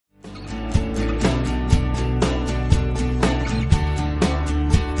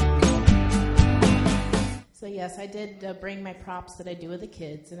yes, I did bring my props that I do with the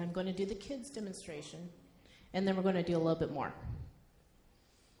kids, and I'm going to do the kids demonstration, and then we're going to do a little bit more.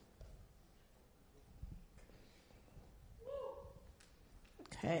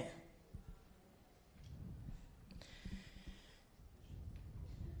 Okay.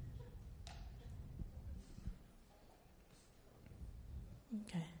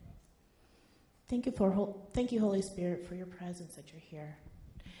 Okay. Thank you, Holy Spirit, for your presence that you're here.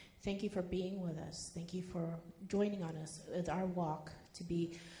 Thank you for being with us. Thank you for joining on us with our walk to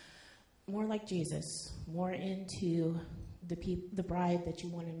be more like Jesus, more into the bride that you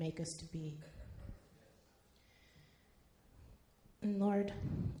want to make us to be. And Lord,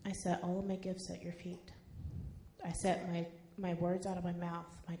 I set all of my gifts at your feet. I set my words out of my mouth,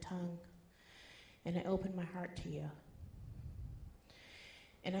 my tongue, and I open my heart to you.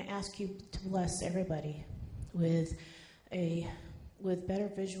 And I ask you to bless everybody with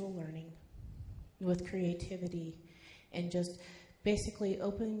better visual learning, with creativity, and just basically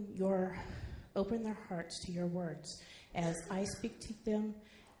open their hearts to your words. As I speak to them,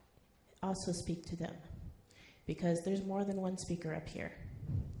 also speak to them, because there's more than one speaker up here.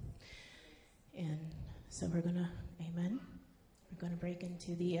 And so amen, we're going to break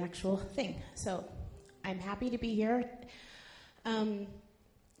into the actual thing. So I'm happy to be here.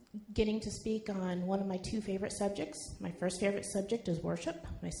 Getting to speak on one of my two favorite subjects. My first favorite subject is worship.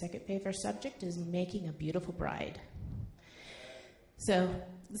 My second favorite subject is making a beautiful bride. So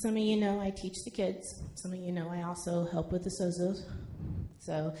some of you know I teach the kids. Some of you know I also help with the sozos.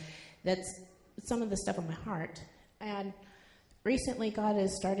 So that's some of the stuff on my heart. And recently God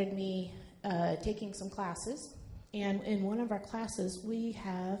has started me taking some classes. And in one of our classes, we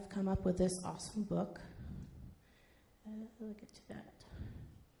have come up with this awesome book. Look at that.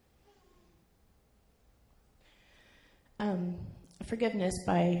 Forgiveness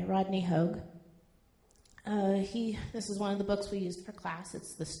by Rodney Hogue. This is one of the books we used for class.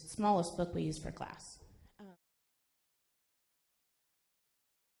 It's the smallest book we used for class.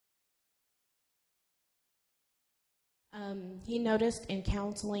 He noticed in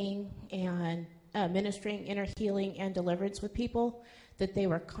counseling and ministering inner healing and deliverance with people that they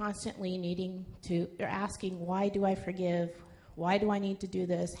were constantly they're asking, why do I forgive? Why do I need to do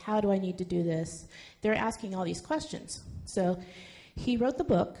this? How do I need to do this? They're asking all these questions. So he wrote the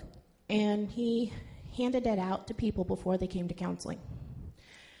book, and he handed it out to people before they came to counseling.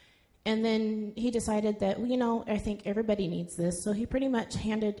 And then he decided that, I think everybody needs this. So he pretty much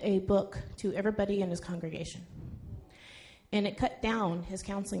handed a book to everybody in his congregation. And it cut down his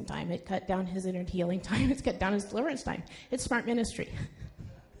counseling time. It cut down his inner healing time. It's cut down his deliverance time. It's smart ministry.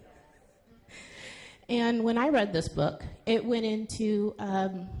 And when I read this book, it went into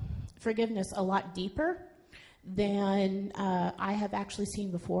forgiveness a lot deeper than I have actually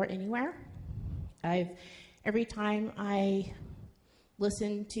seen before anywhere. Every time I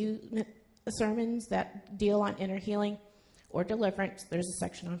listen to sermons that deal on inner healing or deliverance, there's a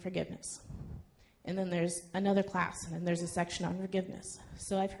section on forgiveness. And then there's another class, and then there's a section on forgiveness.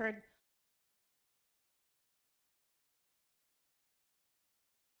 So I've heard...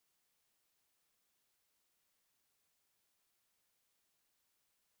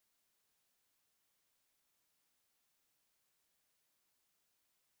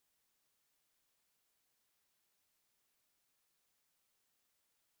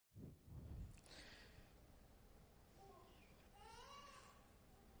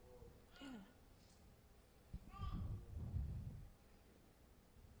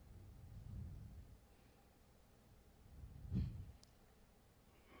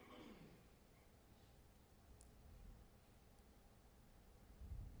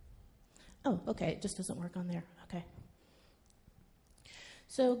 Oh, okay, it just doesn't work on there. Okay.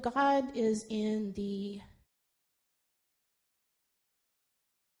 So God is in the...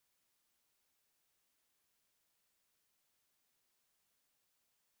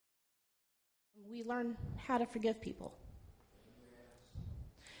 We learn how to forgive people.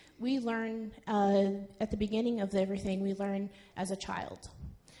 We learn, at the beginning of everything, we learn as a child.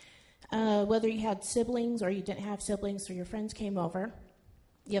 Whether you had siblings or you didn't have siblings or your friends came over,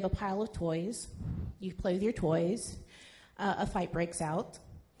 you have a pile of toys, you play with your toys, a fight breaks out,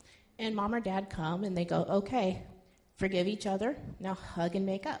 and mom or dad come and they go, okay, forgive each other, now hug and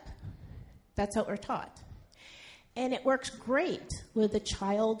make up. That's what we're taught. And it works great with a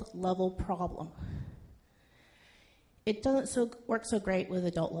child-level problem. It doesn't work so great with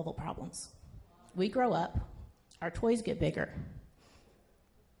adult-level problems. We grow up, our toys get bigger,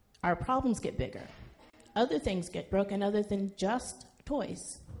 our problems get bigger, other things get broken other than just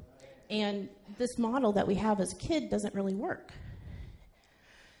toys. And this model that we have as a kid doesn't really work.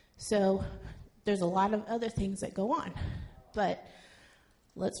 So there's a lot of other things that go on. But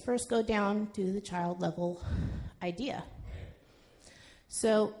let's first go down to the child level idea.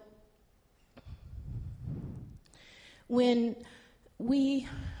 So when we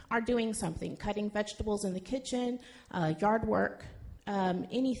are doing something, cutting vegetables in the kitchen, yard work,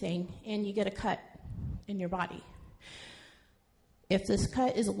 anything, and you get a cut in your body. If this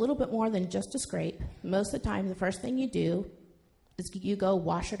cut is a little bit more than just a scrape, most of the time the first thing you do is you go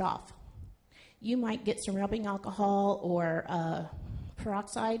wash it off. You might get some rubbing alcohol or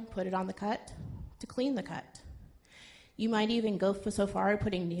peroxide, put it on the cut to clean the cut. You might even go so far as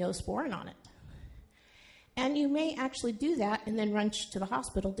putting Neosporin on it. And you may actually do that and then run to the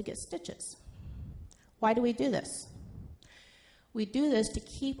hospital to get stitches. Why do we do this? We do this to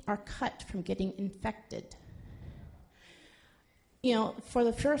keep our cut from getting infected. You know, for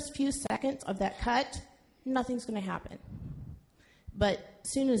the first few seconds of that cut, nothing's going to happen. But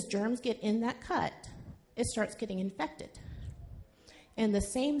as soon as germs get in that cut, it starts getting infected. And the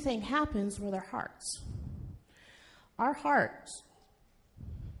same thing happens with our hearts. Our hearts,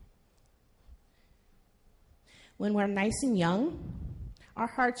 when we're nice and young, our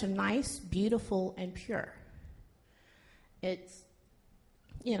hearts are nice, beautiful, and pure. It's,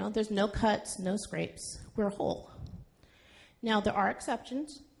 you know, there's no cuts, no scrapes. We're whole. Now, there are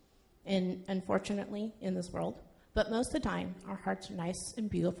exceptions, and unfortunately, in this world, but most of the time, our hearts are nice and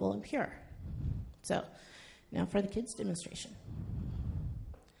beautiful and pure. So, now for the kids' demonstration.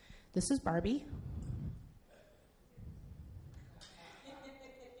 This is Barbie.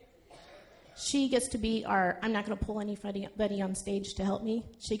 She gets to be our, I'm not going to pull anybody on stage to help me.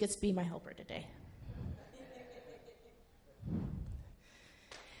 She gets to be my helper today.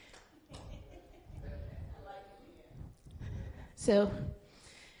 So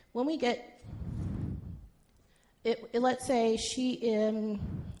when we get, let's say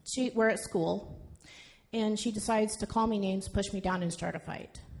we're at school, and she decides to call me names, push me down, and start a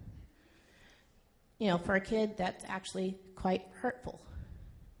fight. You know, for a kid, that's actually quite hurtful.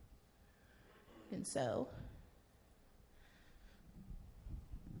 And so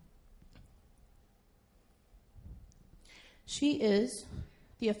she is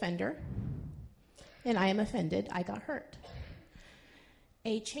the offender, and I am offended. I got hurt.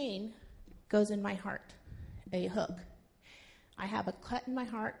 A chain goes in my heart, a hook. I have a cut in my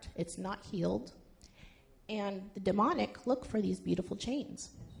heart. It's not healed. And the demonic look for these beautiful chains.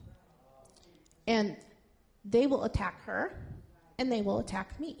 And they will attack her, and they will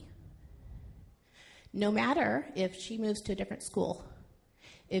attack me. No matter if she moves to a different school,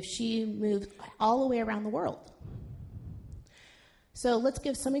 if she moves all the way around the world. So let's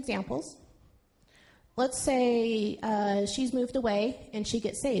give some examples. Let's say she's moved away and she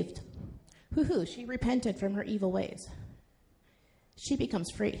gets saved. Hoo-hoo, she repented from her evil ways. She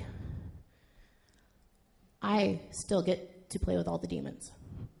becomes free. I still get to play with all the demons.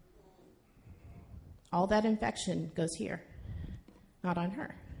 All that infection goes here, not on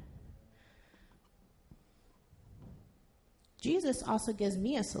her. Jesus also gives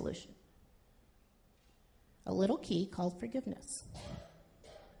me a solution. A little key called forgiveness.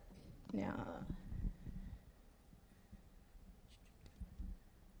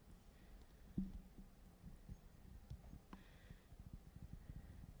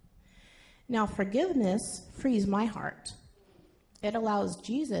 Now, forgiveness frees my heart. It allows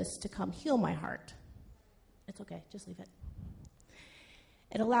Jesus to come heal my heart. It's okay, just leave it.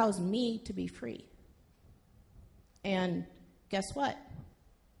 It allows me to be free. And guess what?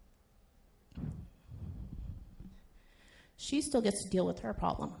 She still gets to deal with her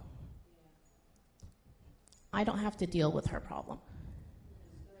problem. I don't have to deal with her problem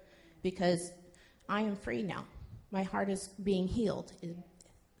because I am free now. My heart is being healed.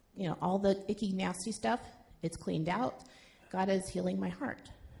 You know, all the icky, nasty stuff, it's cleaned out. God is healing my heart.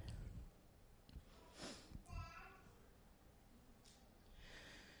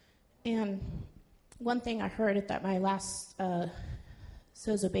 And one thing I heard at my last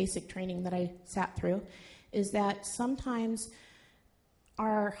Sozo Basic training that I sat through is that sometimes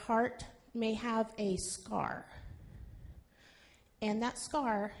our heart may have a scar. And that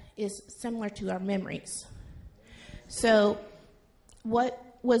scar is similar to our memories. So what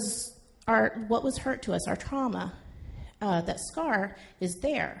was hurt to us, our trauma, that scar is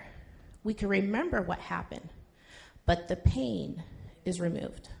there. We can remember what happened, but the pain is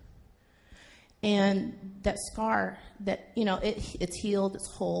removed. And that scar, that, you know, it's healed, it's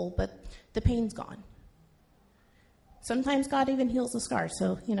whole, but the pain's gone. Sometimes God even heals the scar,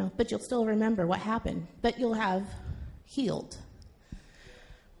 so, you know, but you'll still remember what happened, but you'll have healed.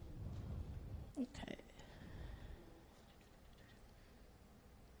 Okay.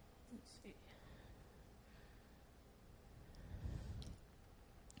 Let's see.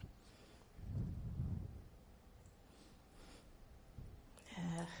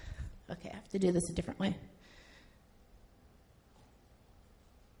 to do this a different way.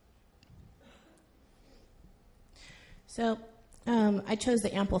 So I chose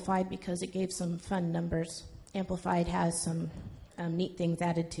the Amplified because it gave some fun numbers. Amplified has some neat things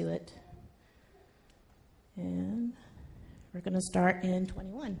added to it. And we're going to start in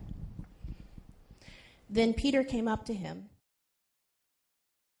 21. Then Peter came up to him.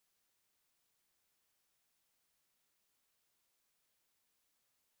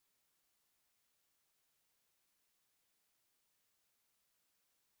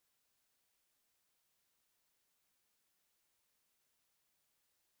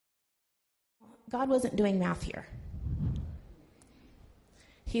 God wasn't doing math here.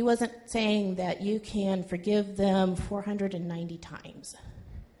 He wasn't saying that you can forgive them 490 times,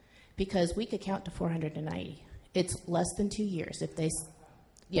 because we could count to 490. It's less than 2 years if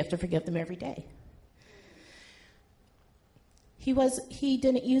you have to forgive them every day. He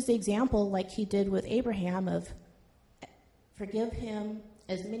didn't use the example like he did with Abraham of forgive him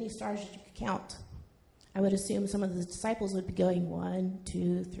as many stars as you could count. I would assume some of the disciples would be going 1,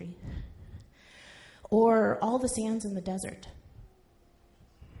 2, 3. Or all the sands in the desert.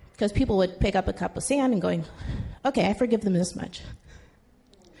 Because people would pick up a cup of sand and going, okay, I forgive them this much.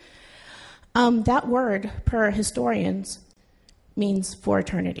 That word, per historians, means for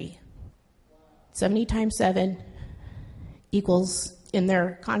eternity. 70 times 7 equals, in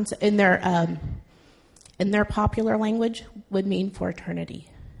their popular language, would mean for eternity.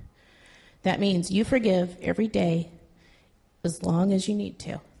 That means you forgive every day as long as you need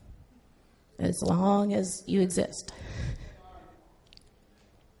to. As long as you exist.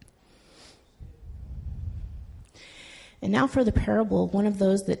 And now for the parable, one of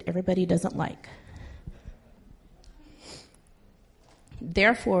those that everybody doesn't like.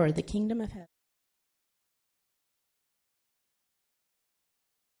 Therefore, the kingdom of heaven.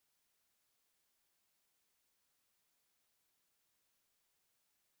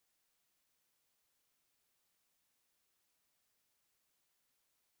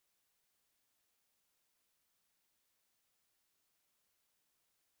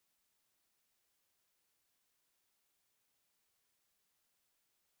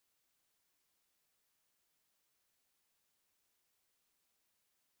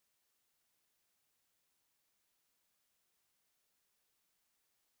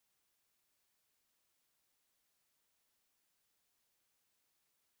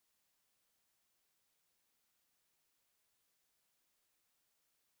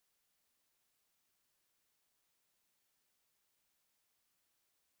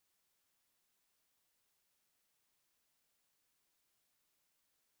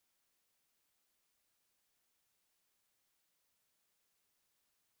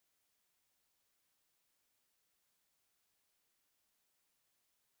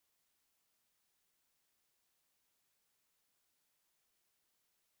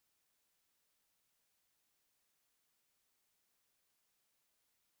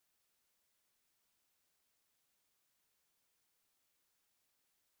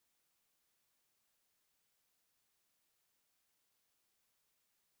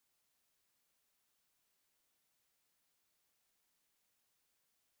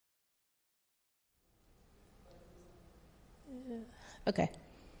 Okay.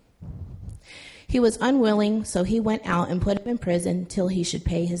 He was unwilling, so he went out and put him in prison till he should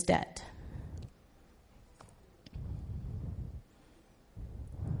pay his debt.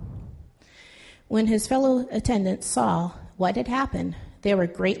 When his fellow attendants saw what had happened, they were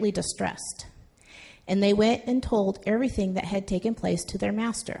greatly distressed, and they went and told everything that had taken place to their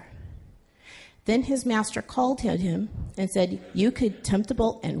master. Then his master called to him and said, "You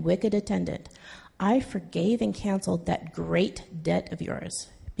contemptible and wicked attendant, I forgave and canceled that great debt of yours,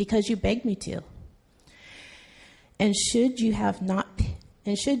 because you begged me to. And should you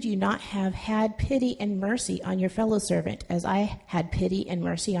not have had pity and mercy on your fellow servant, as I had pity and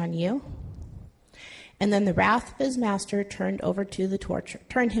mercy on you?" And then the wrath of his master turned him over to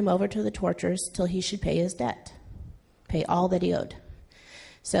the torturers till he should pay his debt, pay all that he owed.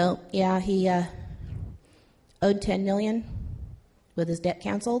 So yeah, he owed $10 million with his debt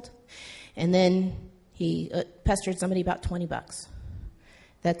canceled, and then he pestered somebody about $20.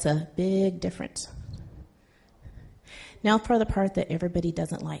 That's a big difference. Now for the part that everybody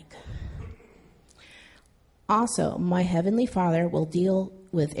doesn't like. Also, my heavenly Father will deal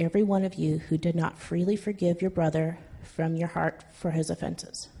with every one of you who did not freely forgive your brother from your heart for his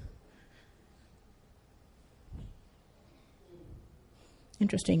offenses.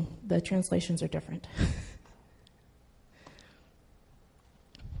 Interesting. The translations are different.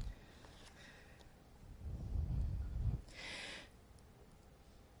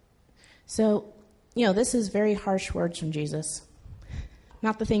 So, this is very harsh words from Jesus.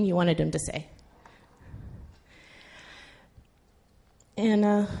 Not the thing you wanted him to say.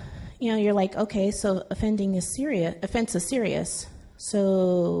 And, you're like, okay, so offense is serious.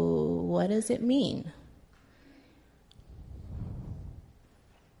 So what does it mean?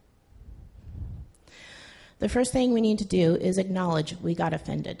 The first thing we need to do is acknowledge we got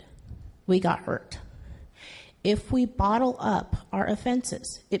offended. We got hurt. If we bottle up our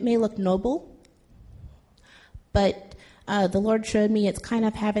offenses, it may look noble, but the Lord showed me it's kind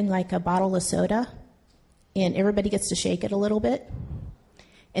of having like a bottle of soda, and everybody gets to shake it a little bit,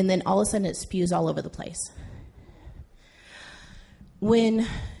 and then all of a sudden it spews all over the place.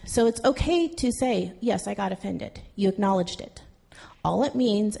 So it's okay to say, yes, I got offended. You acknowledged it. All it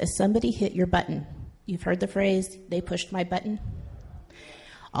means is somebody hit your button. You've heard the phrase, they pushed my button.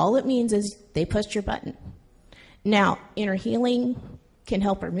 All it means is they pushed your button. Now, inner healing can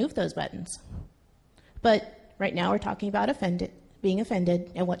help remove those buttons. But right now we're talking about being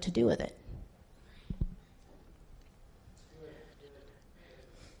offended and what to do with it.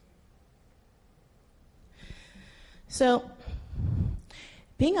 So,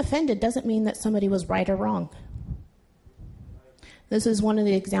 being offended doesn't mean that somebody was right or wrong. This is one of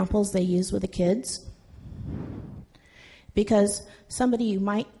the examples they use with the kids. Because somebody you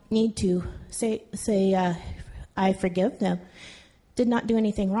might need to say I forgive them, did not do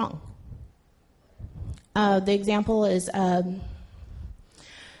anything wrong. The example is,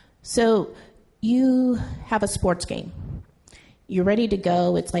 so you have a sports game. You're ready to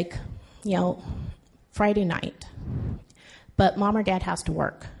go. It's like, Friday night. But mom or dad has to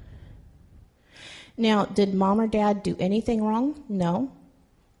work. Now, did mom or dad do anything wrong? No.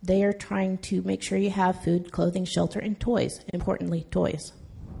 They are trying to make sure you have food, clothing, shelter, and toys. Importantly, toys.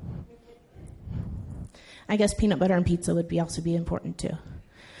 I guess peanut butter and pizza would also be important too.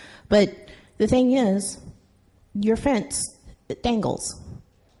 But the thing is, your fence, it dangles.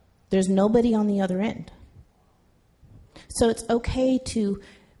 There's nobody on the other end. So it's okay to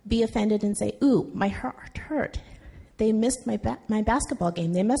be offended and say, ooh, my heart hurt. They missed my basketball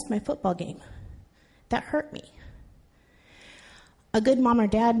game. They missed my football game. That hurt me. A good mom or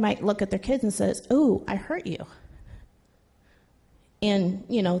dad might look at their kids and says, ooh, I hurt you. And,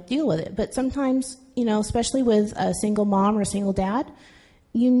 deal with it. But sometimes, especially with a single mom or a single dad,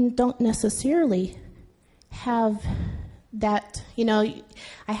 you don't necessarily have that, I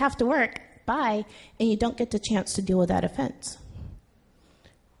have to work, bye, and you don't get the chance to deal with that offense.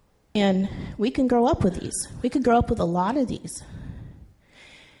 And we can grow up with these. We could grow up with a lot of these.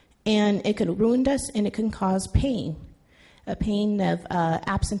 And it could ruin us, and it can cause pain. A pain of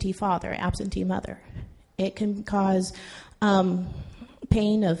absentee father, absentee mother. It can cause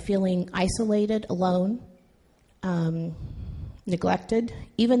pain of feeling isolated, alone, neglected,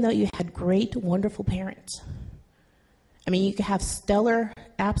 even though you had great, wonderful parents. I mean, you could have stellar,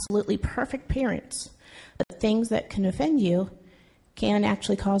 absolutely perfect parents, but things that can offend you can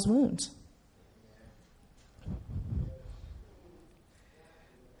actually cause wounds.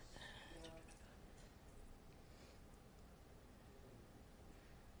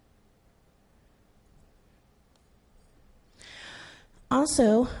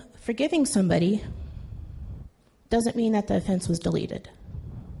 Also, forgiving somebody doesn't mean that the offense was deleted.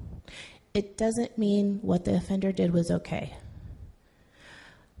 It doesn't mean what the offender did was okay.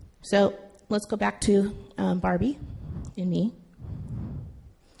 So let's go back to Barbie and me.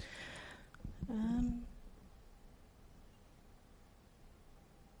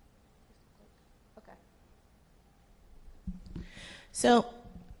 So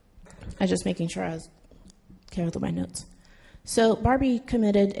I was just making sure I was careful with my notes. So Barbie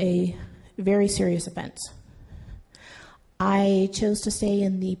committed a very serious offense. I chose to stay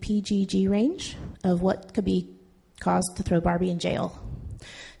in the PGG range of what could be caused to throw Barbie in jail.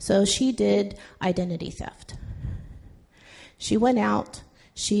 So she did identity theft. She went out,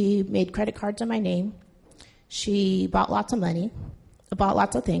 she made credit cards in my name, she bought lots of money, bought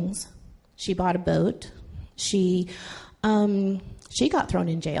lots of things, she bought a boat, she got thrown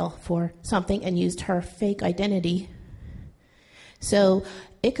in jail for something and used her fake identity. So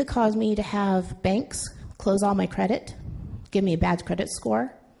it could cause me to have banks close all my credit, give me a bad credit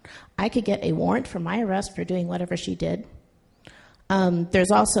score. I could get a warrant for my arrest for doing whatever she did.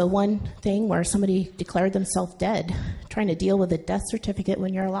 There's also one thing where somebody declared themselves dead, trying to deal with a death certificate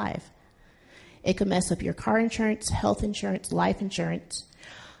when you're alive. It could mess up your car insurance, health insurance, life insurance.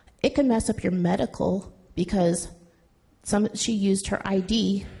 It could mess up your medical because she used her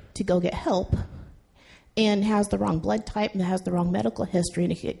ID to go get help and has the wrong blood type and has the wrong medical history,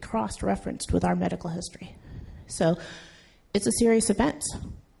 and it get cross-referenced with our medical history. So it's a serious offense.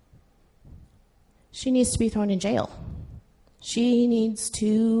 She needs to be thrown in jail. She needs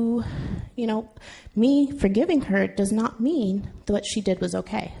to, me forgiving her does not mean that what she did was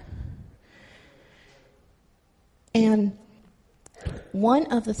okay. And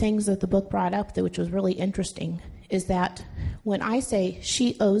one of the things that the book brought up, which was really interesting, is that when I say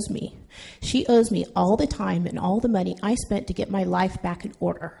she owes me all the time and all the money I spent to get my life back in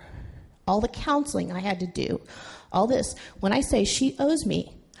order, all the counseling I had to do, all this. When I say she owes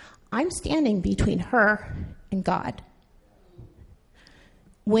me, I'm standing between her and God.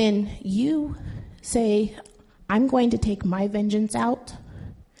 When you say, I'm going to take my vengeance out,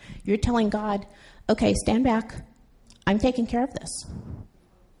 you're telling God, okay, stand back. I'm taking care of this.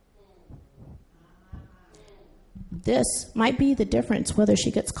 This might be the difference whether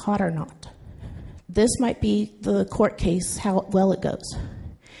she gets caught or not. This might be the court case, how well it goes.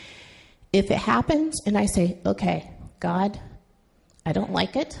 If it happens and I say, okay, God, I don't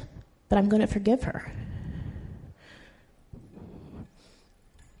like it, but I'm going to forgive her.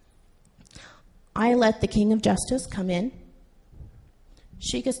 I let the King of Justice come in.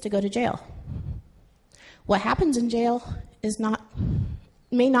 She gets to go to jail. What happens in jail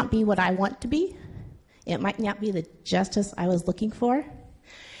may not be what I want to be. It might not be the justice I was looking for.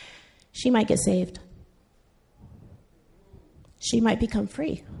 She might get saved. She might become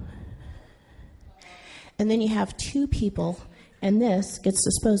free. And then you have two people, and this gets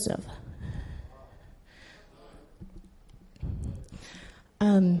disposed of.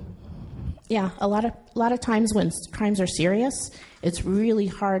 A lot of times when crimes are serious, it's really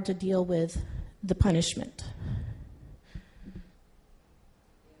hard to deal with the punishment.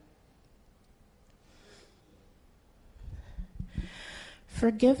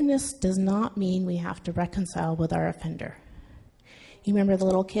 Forgiveness does not mean we have to reconcile with our offender. You remember the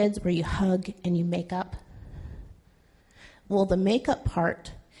little kids where you hug and you make up? Well, the make-up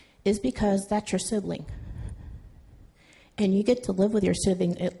part is because that's your sibling. And you get to live with your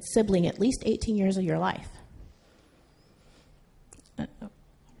sibling at least 18 years of your life.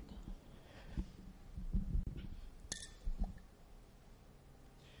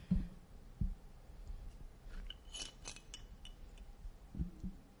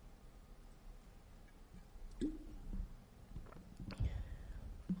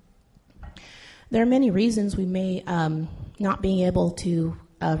 There are many reasons we may not be able to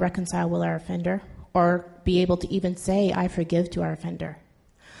reconcile with our offender or be able to even say, I forgive to our offender.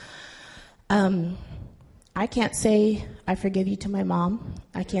 I can't say, I forgive you to my mom.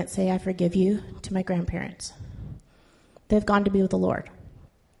 I can't say, I forgive you to my grandparents. They've gone to be with the Lord.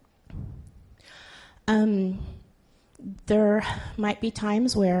 There might be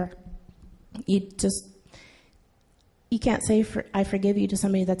times where you can't say, I forgive you to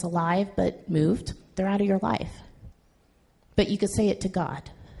somebody that's alive but moved. They're out of your life. But you could say it to God.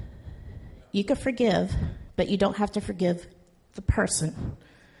 You could forgive, but you don't have to forgive the person.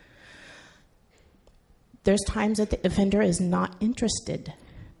 There's times that the offender is not interested.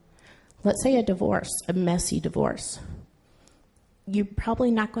 Let's say a divorce, a messy divorce. You're probably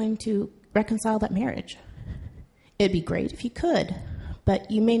not going to reconcile that marriage. It'd be great if you could,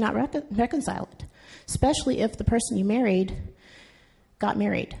 but you may not reconcile it, especially if the person you married got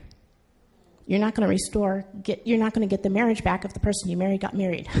married. You're not going to you're not going to get the marriage back if the person you married got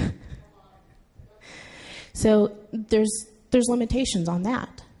married. So there's limitations on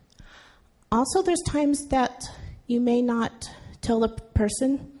that. Also, there's times that you may not tell the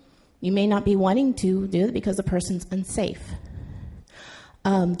person, you may not be wanting to do it because the person's unsafe.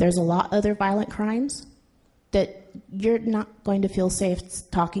 There's a lot of other violent crimes that you're not going to feel safe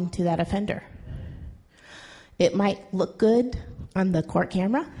talking to that offender. It might look good on the court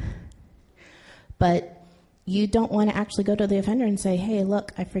camera, but you don't want to actually go to the offender and say, hey,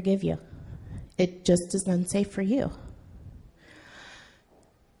 look, I forgive you. It just is unsafe for you.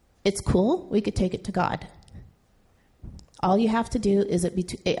 It's cool. We could take it to God. All you have to do is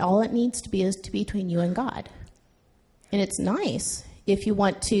all it needs to be is to be between you and God. And it's nice if you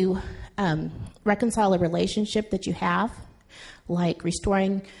want to reconcile a relationship that you have, like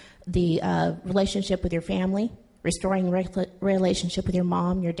restoring the relationship with your family, restoring relationship with your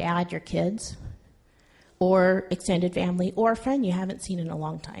mom, your dad, your kids, or extended family, or a friend you haven't seen in a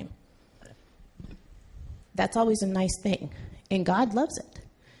long time. That's always a nice thing, and God loves it.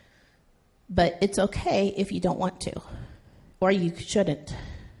 But it's okay if you don't want to, or you shouldn't.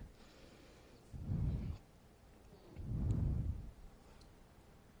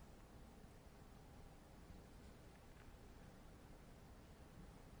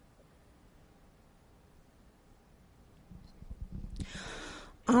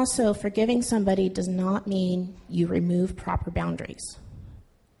 Also, forgiving somebody does not mean you remove proper boundaries.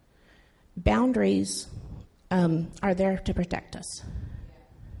 Boundaries are there to protect us.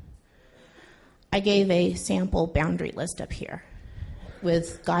 I gave a sample boundary list up here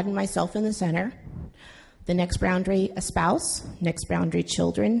with God and myself in the center. The next boundary, a spouse. Next boundary,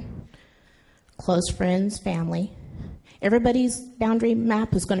 children, close friends, family. Everybody's boundary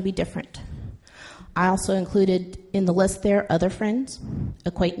map is going to be different. I also included in the list there other friends,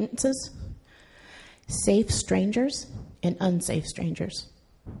 acquaintances, safe strangers, and unsafe strangers.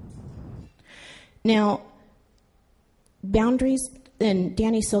 Now, boundaries, and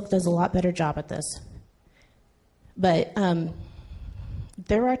Danny Silk does a lot better job at this, but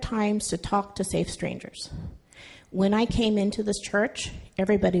there are times to talk to safe strangers. When I came into this church,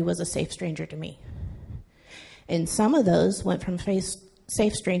 everybody was a safe stranger to me. And some of those went from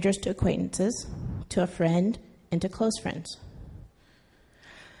safe strangers to acquaintances, to a friend, and to close friends.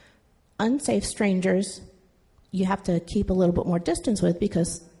 Unsafe strangers, you have to keep a little bit more distance with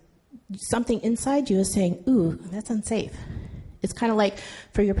because something inside you is saying, ooh, that's unsafe. It's kind of like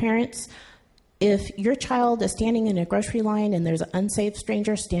for your parents, if your child is standing in a grocery line and there's an unsafe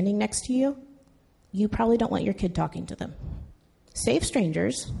stranger standing next to you, you probably don't want your kid talking to them. Safe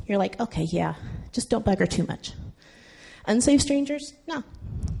strangers, you're like, okay, yeah, just don't bug her too much. Unsafe strangers, no.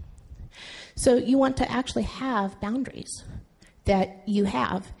 So you want to actually have boundaries that you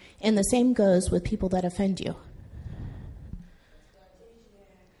have, and the same goes with people that offend you.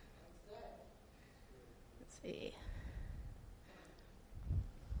 Let's see.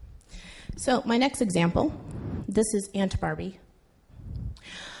 So my next example, this is Aunt Barbie.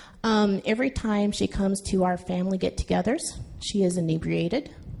 Every time she comes to our family get-togethers, she is inebriated.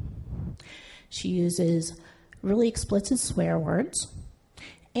 She uses really explicit swear words,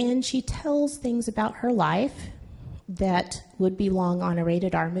 and she tells things about her life that would belong on a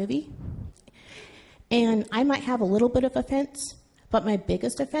rated R movie. And I might have a little bit of offense, but my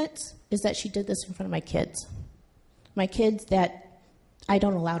biggest offense is that she did this in front of my kids. My kids that I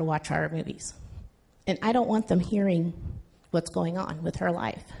don't allow to watch horror movies. And I don't want them hearing what's going on with her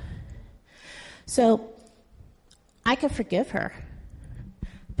life. So I can forgive her,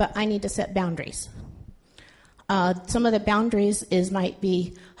 but I need to set boundaries. Some of the boundaries might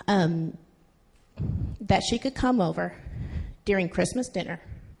be that she could come over during Christmas dinner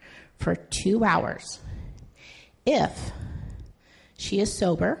for 2 hours if she is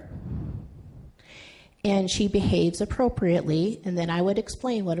sober and she behaves appropriately, and then I would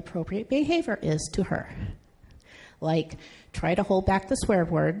explain what appropriate behavior is to her. Like, try to hold back the swear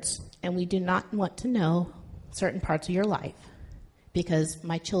words, and we do not want to know certain parts of your life because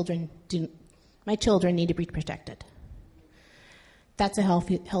my children need to be protected. That's a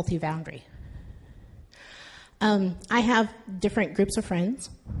healthy boundary. I have different groups of friends.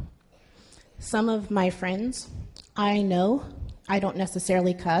 Some of my friends, I know I don't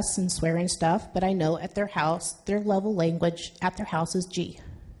necessarily cuss and swear and stuff, but I know at their house, their level language at their house is G.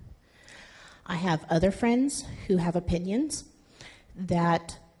 I have other friends who have opinions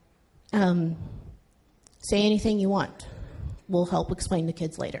that say anything you want. We'll help explain to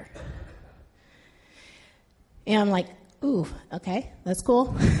kids later. And I'm like, ooh, okay, that's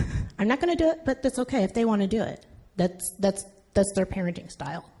cool. I'm not going to do it, but that's okay if they want to do it. That's their parenting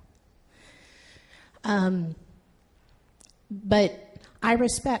style. But I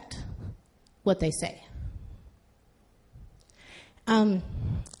respect what they say. Aunt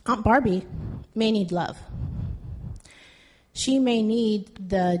Barbie may need love. She may need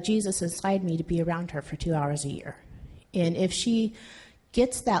the Jesus inside me to be around her for 2 hours a year. And if she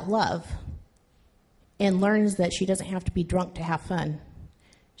gets that love and learns that she doesn't have to be drunk to have fun,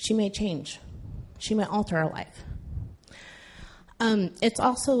 she may change. She may alter her life. It's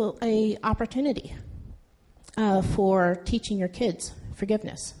also an opportunity for teaching your kids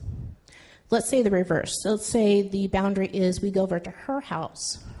forgiveness. Let's say the reverse. Let's say the boundary is we go over to her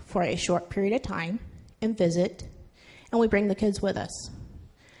house for a short period of time and visit, and we bring the kids with us.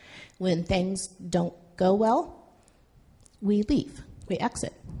 When things don't go well, we leave, we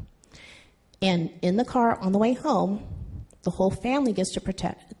exit. And in the car on the way home, the whole family gets to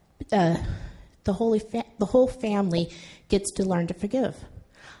protect, the whole family gets to learn to forgive.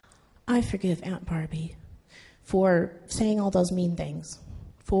 I forgive Aunt Barbie for saying all those mean things,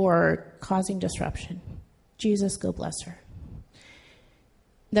 for causing disruption. Jesus, go bless her.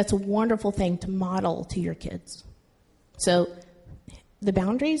 That's a wonderful thing to model to your kids. So the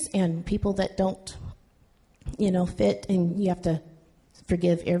boundaries and people that don't, fit and you have to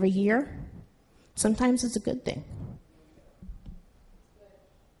forgive every year, sometimes it's a good thing.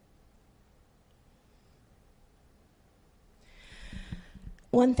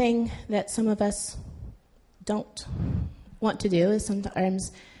 One thing that some of us don't want to do is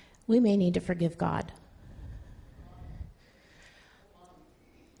sometimes we may need to forgive God.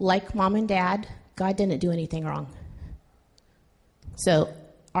 Like mom and dad, God didn't do anything wrong. So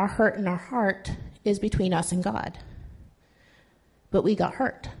our hurt in our heart is between us and God. But we got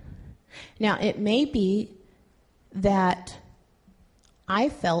hurt. Now, it may be that I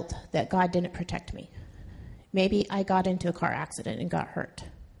felt that God didn't protect me. Maybe I got into a car accident and got hurt.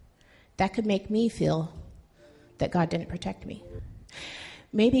 That could make me feel that God didn't protect me.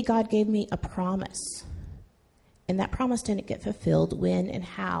 Maybe God gave me a promise, and that promise didn't get fulfilled when and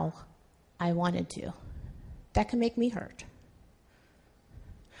how I wanted to. That can make me hurt.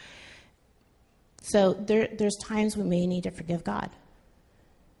 So there's times we may need to forgive God.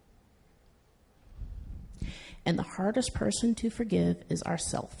 And the hardest person to forgive is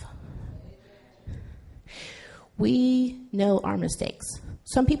ourself. We know our mistakes.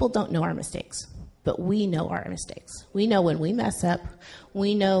 Some people don't know our mistakes, but we know our mistakes. We know when we mess up.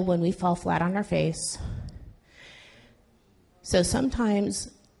 We know when we fall flat on our face. So sometimes,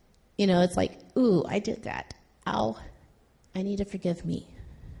 it's like, ooh, I did that. Ow, I need to forgive me.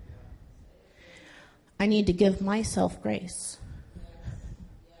 I need to give myself grace.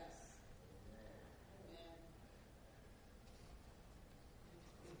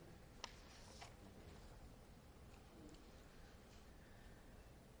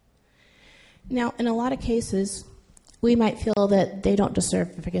 Now, in a lot of cases, we might feel that they don't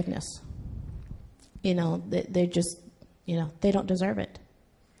deserve forgiveness. They just, they don't deserve it.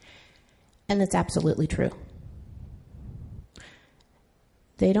 And that's absolutely true.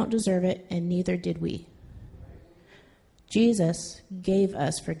 They don't deserve it, and neither did we. Jesus gave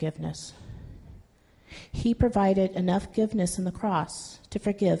us forgiveness. He provided enough forgiveness in the cross to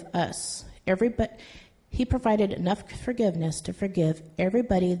forgive us. He provided enough forgiveness to forgive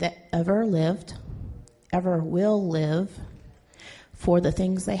everybody that ever lived, ever will live, for the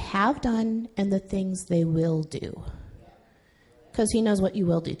things they have done and the things they will do. Because he knows what you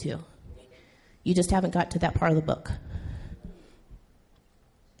will do too. You just haven't got to that part of the book.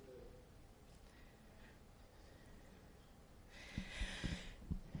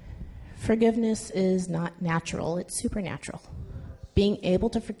 Forgiveness is not natural, it's supernatural. Being able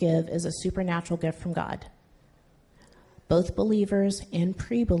to forgive is a supernatural gift from God. Both believers and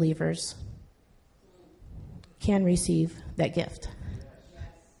pre-believers can receive that gift.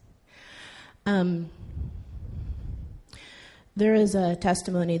 There is a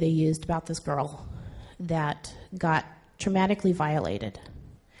testimony they used about this girl that got traumatically violated,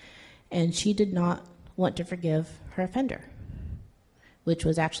 and she did not want to forgive her offender, which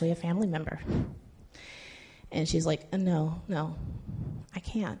was actually a family member. And she's like, no, I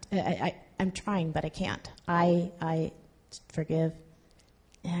can't. I'm trying, but I can't. I forgive.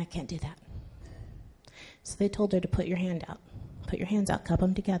 I can't do that. So they told her to put your hand out. Put your hands out, cup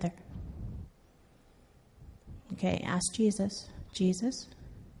them together. Okay, ask Jesus. Jesus,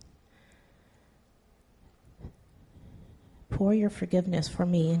 pour your forgiveness for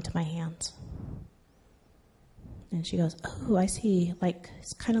me into my hands. And she goes, oh, I see.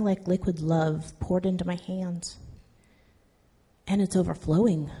 It's kind of like liquid love poured into my hands. And it's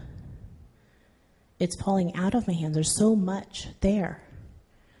overflowing. It's falling out of my hands. There's so much there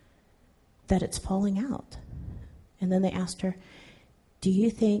that it's falling out. And then they asked her, do you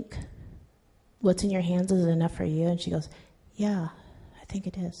think what's in your hands is enough for you? And she goes, yeah, I think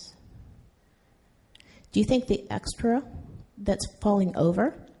it is. Do you think the extra that's falling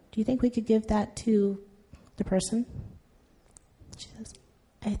over, do you think we could give that to the person? She says,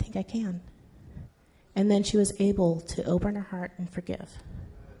 I think I can. And then she was able to open her heart and forgive.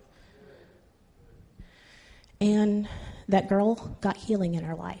 And that girl got healing in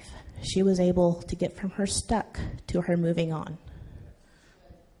her life. She was able to get from her stuck to her moving on.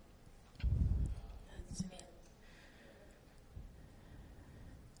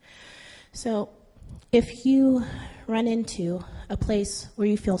 So if you run into a place where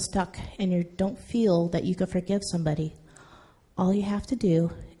you feel stuck and you don't feel that you could forgive somebody, all you have to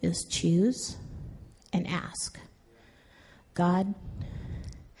do is choose and ask, God,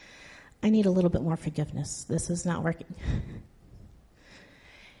 I need a little bit more forgiveness. This is not working.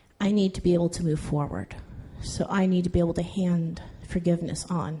 I need to be able to move forward. So I need to be able to hand forgiveness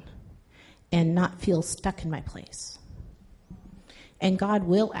on and not feel stuck in my place. And God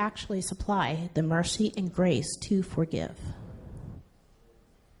will actually supply the mercy and grace to forgive.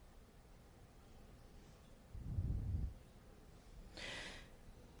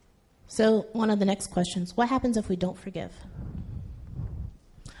 So one of the next questions, what happens if we don't forgive?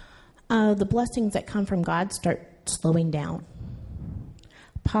 The blessings that come from God start slowing down,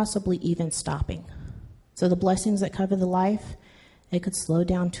 possibly even stopping. So the blessings that cover the life, It could slow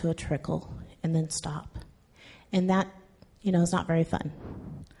down to a trickle and then stop. And that, is not very fun.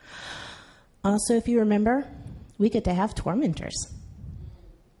 Also, if you remember, we get to have tormentors.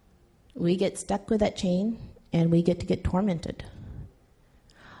 We get stuck with that chain, and we get tormented.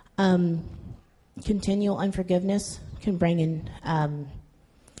 Continual unforgiveness can bring in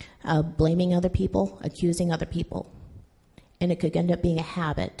blaming other people, accusing other people. And it could end up being a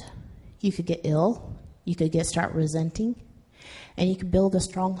habit. You could get ill. You could start resenting. And you could build a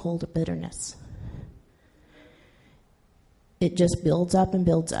stronghold of bitterness. It just builds up and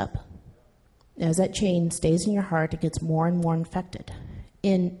builds up. As that chain stays in your heart, it gets more and more infected.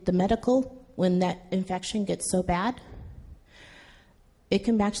 In the medical, when that infection gets so bad, it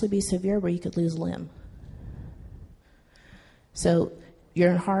can actually be severe where you could lose a limb. So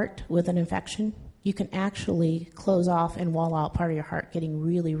your heart with an infection, you can actually close off and wall out part of your heart, getting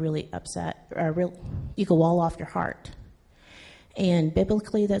really, really upset. You can wall off your heart. And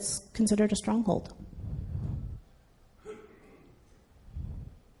biblically, that's considered a stronghold.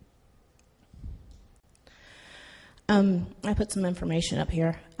 I put some information up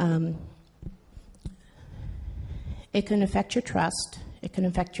here. It can affect your trust. It can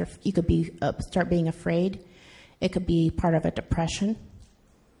affect you could be start being afraid. It could be part of a depression.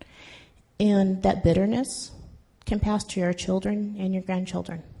 And that bitterness can pass to your children and your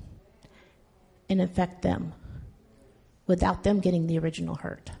grandchildren and affect them without them getting the original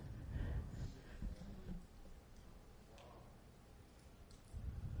hurt.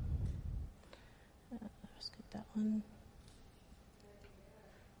 Skip that one.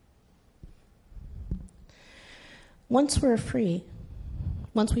 Once we're free,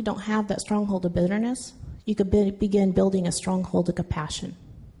 once we don't have that stronghold of bitterness, you could begin building a stronghold of compassion.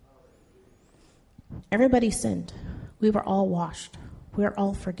 Everybody sinned. We were all washed. We were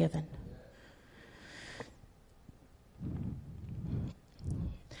all forgiven.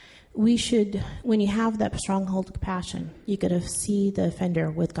 We should, when you have that stronghold of compassion, you got to see the offender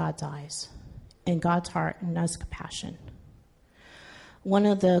with God's eyes and God's heart and God's compassion. One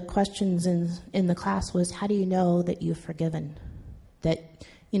of the questions in the class was, how do you know that you've forgiven? That,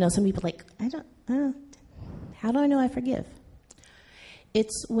 some people are like, how do I know I forgive?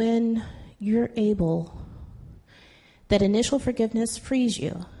 It's when you're able, that initial forgiveness frees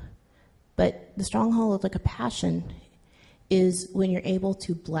you, but the stronghold of the compassion is when you're able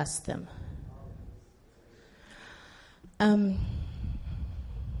to bless them. I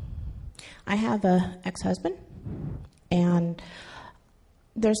have an ex-husband, and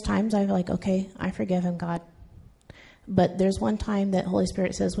there's times I'm like, okay, I forgive him, God. But there's one time that Holy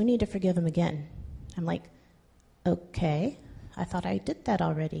Spirit says, we need to forgive him again. I'm like, okay, I thought I did that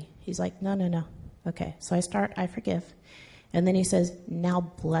already. He's like, no. Okay, so I forgive. And then he says,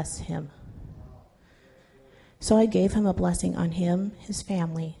 now bless him. So I gave him a blessing on him, his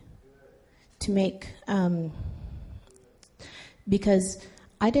family, to make, because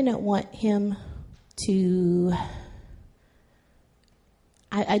I didn't want him to,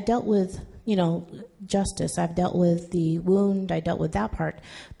 I dealt with, justice. I've dealt with the wound. I dealt with that part.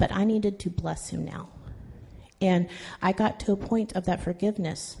 But I needed to bless him now. And I got to a point of that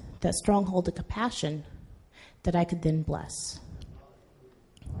forgiveness, that stronghold of compassion, that I could then bless.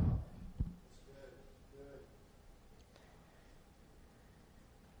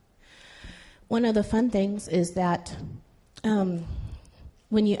 One of the fun things is that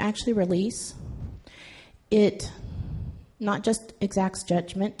when you actually release, it not just exacts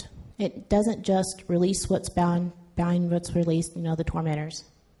judgment. It doesn't just release what's bound what's released, the tormentors.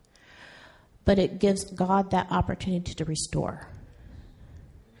 But it gives God that opportunity to restore.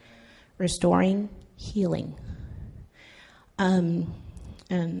 Restoring, healing. And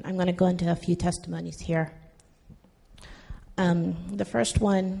I'm going to go into a few testimonies here. The first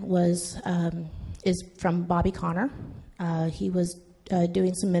one is from Bobby Connor. He was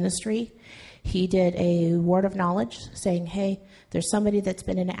doing some ministry. He did a word of knowledge saying, hey, there's somebody that's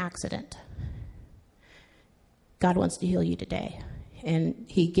been in an accident. God wants to heal you today. And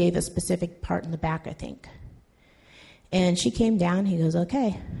he gave a specific part in the back, I think. And she came down. He goes,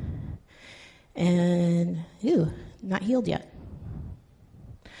 okay. And, not healed yet.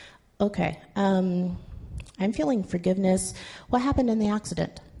 Okay. I'm feeling forgiveness. What happened in the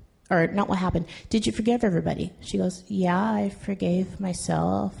accident? Or not what happened. Did you forgive everybody? She goes, yeah, I forgave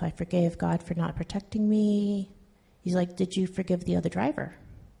myself. I forgave God for not protecting me. He's like, did you forgive the other driver?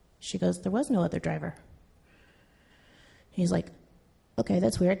 She goes, there was no other driver. He's like, okay,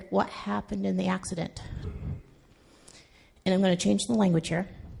 that's weird. What happened in the accident? And I'm going to change the language here.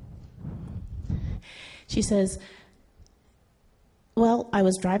 She says, well, I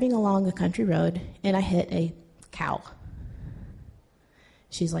was driving along a country road, and I hit a cow.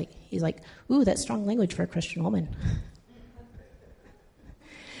 He's like, ooh, that's strong language for a Christian woman.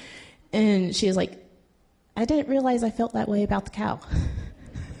 And she was like, I didn't realize I felt that way about the cow.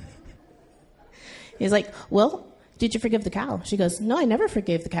 He's like, well, did you forgive the cow? She goes, no, I never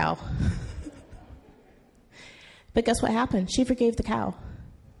forgave the cow. But guess what happened? She forgave the cow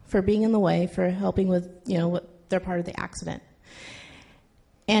for being in the way, for helping with, what their part of the accident.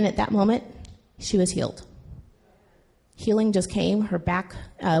 And at that moment, she was healed. Healing just came. Her back,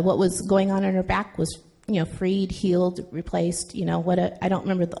 what was going on in her back was, freed, healed, replaced. I don't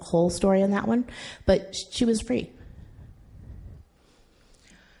remember the whole story on that one, but she was free.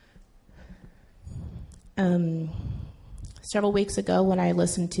 Several weeks ago, when I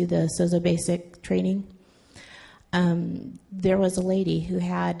listened to the Sozo Basic training, there was a lady who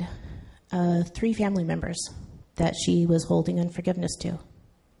had 3 family members that she was holding unforgiveness to.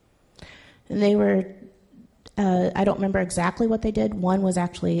 And they were, I don't remember exactly what they did. One was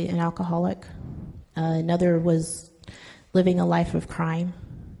actually an alcoholic. Another was living a life of crime.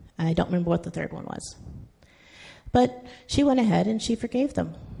 I don't remember what the third one was. But she went ahead and she forgave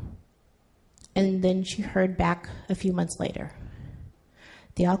them. And then she heard back a few months later.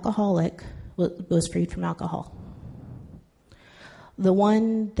 The alcoholic was freed from alcohol. The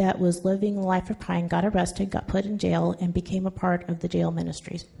one that was living a life of crime got arrested, got put in jail, and became a part of the jail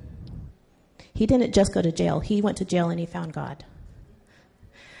ministries. He didn't just go to jail. He went to jail and he found God.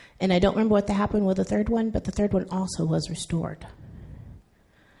 And I don't remember what happened with the third one, but the third one also was restored.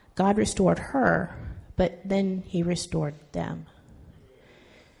 God restored her, but then he restored them.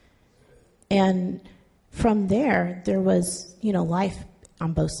 And from there was, life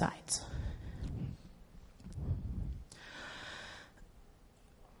on both sides.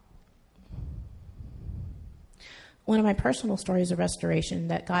 One of my personal stories of restoration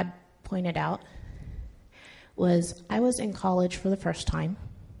that God pointed out was I was in college for the first time.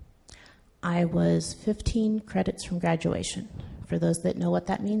 I was 15 credits from graduation. For those that know what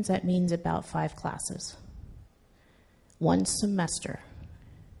that means about 5 classes. 1 semester.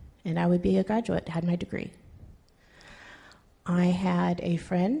 And I would be a graduate, had my degree. I had a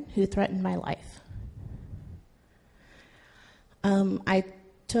friend who threatened my life. I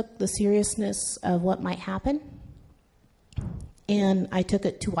took the seriousness of what might happen, and I took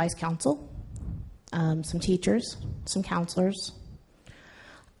it to wise counsel, some teachers, some counselors,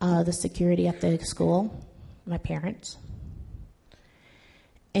 the security at the school, my parents.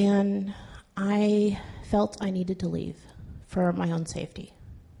 And I felt I needed to leave for my own safety.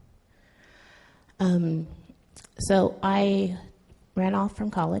 So I ran off from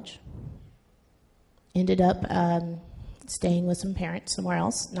college, ended up staying with some parents somewhere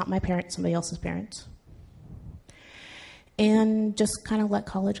else, not my parents, somebody else's parents, and just kind of let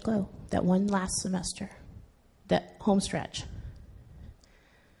college go, that one last semester, that home stretch.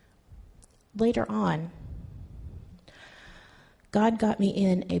 Later on, God got me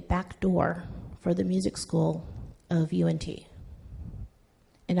in a back door for the music school of UNT.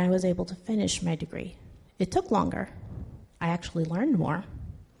 And I was able to finish my degree. It took longer. I actually learned more.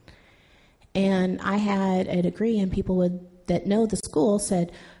 And I had a degree, and people that know the school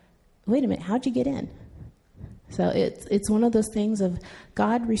said, wait a minute, how'd you get in? So it's one of those things of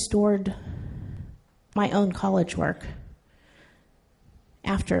God restored my own college work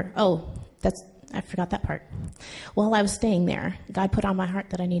after, I forgot that part. While I was staying there, God put on my heart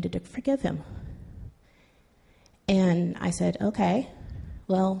that I needed to forgive him. And I said, okay.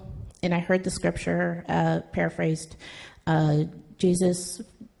 Well, and I heard the scripture paraphrased, Jesus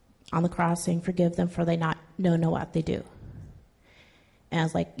on the cross saying, forgive them for they not know what they do. And I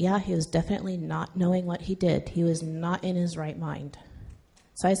was like, yeah, he was definitely not knowing what he did. He was not in his right mind.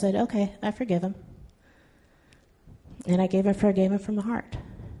 So I said, okay, I forgive him. And I forgave him from the heart.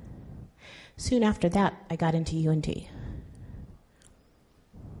 Soon after that, I got into UNT.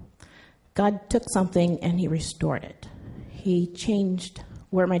 God took something and he restored it. He changed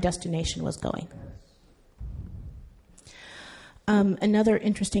where my destination was going. Another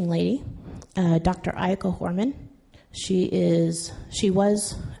interesting lady, Dr. Ayako Horman. She was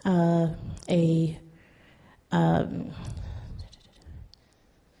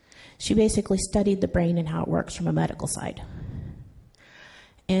she basically studied the brain and how it works from a medical side.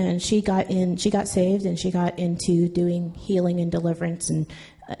 And she got saved, and she got into doing healing and deliverance and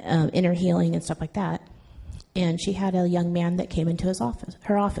inner healing and stuff like that. And she had a young man that came into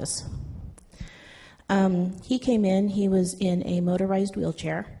her office. He came in. He was in a motorized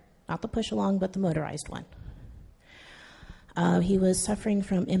wheelchair, not the push along, but the motorized one. He was suffering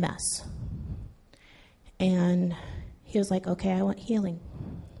from MS, and he was like, "Okay, I want healing."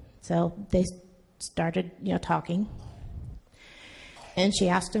 So they started, talking. And she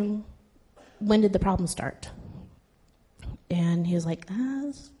asked him, when did the problem start? And he was like,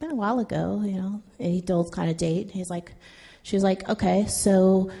 it's been a while ago, you know. And he told kind of date. She was like, okay,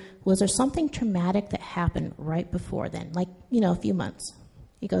 so was there something traumatic that happened right before then? Like, you know, a few months.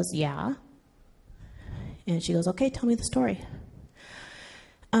 He goes, yeah. And she goes, okay, tell me the story.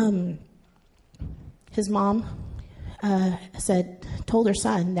 His mom told her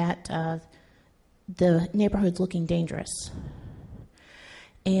son that the neighborhood's looking dangerous.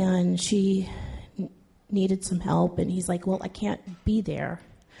 And she needed some help, and he's like, well, I can't be there,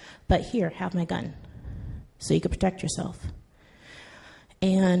 but here, have my gun so you can protect yourself.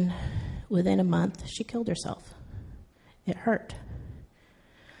 And within a month, she killed herself. It hurt.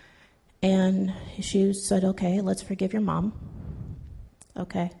 And she said, okay, let's forgive your mom.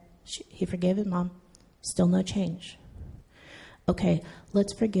 Okay, he forgave his mom. Still no change. Okay,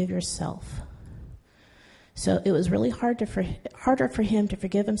 let's forgive yourself. So it was really harder for him to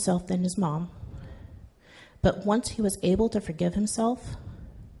forgive himself than his mom. But once he was able to forgive himself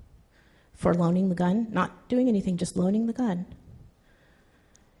for loaning the gun, not doing anything, just loaning the gun,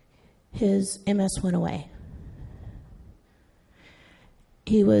 his MS went away.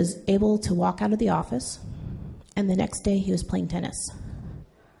 He was able to walk out of the office, and the next day he was playing tennis.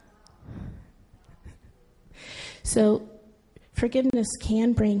 So forgiveness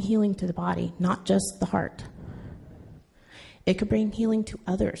can bring healing to the body, not just the heart. It could bring healing to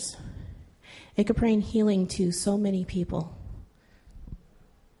others. It could bring healing to so many people.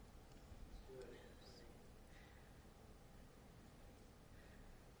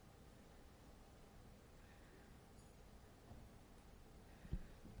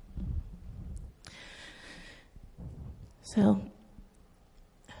 So,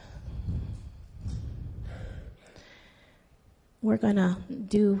 we're going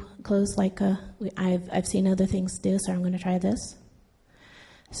to close like I've seen other things do, so I'm going to try this.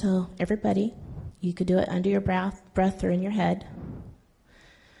 So everybody, you could do it under your breath or in your head,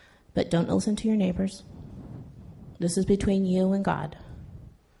 but don't listen to your neighbors. This is between you and God.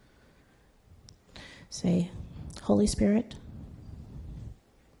 Say, Holy Spirit,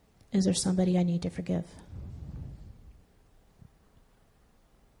 is there somebody I need to forgive?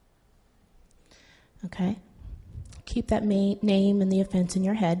 Okay? Keep that name and the offense in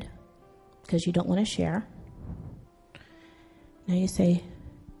your head because you don't want to share. Now you say,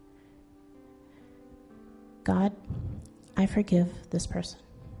 God, I forgive this person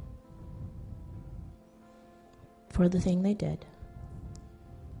for the thing they did.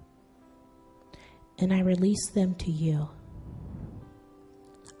 And I release them to you.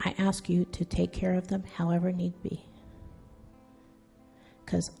 I ask you to take care of them however need be.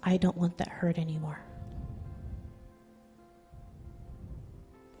 Because I don't want that hurt anymore.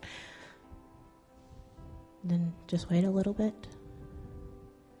 Then just wait a little bit.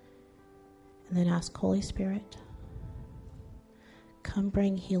 And then ask, Holy Spirit, come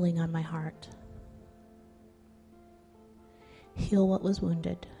bring healing on my heart. Heal what was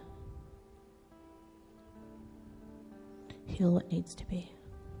wounded. Heal what needs to be.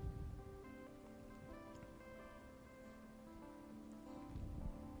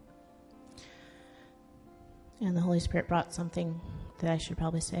 And the Holy Spirit brought something that I should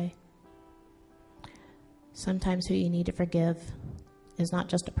probably say. Sometimes who you need to forgive is not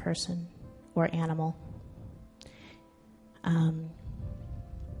just a person or animal.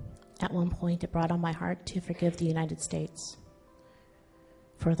 At one point, it brought on my heart to forgive the United States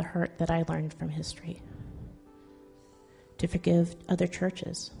for the hurt that I learned from history, to forgive other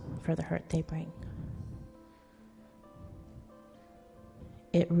churches for the hurt they bring.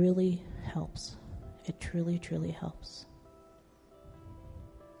 It really helps. It truly, truly helps.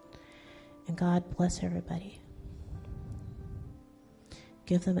 And God bless everybody.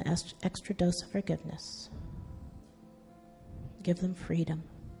 Give them an extra dose of forgiveness. Give them freedom.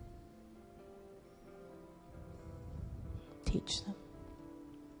 Teach them.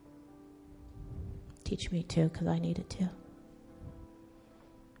 Teach me too, because I need it too.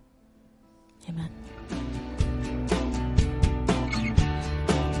 Amen.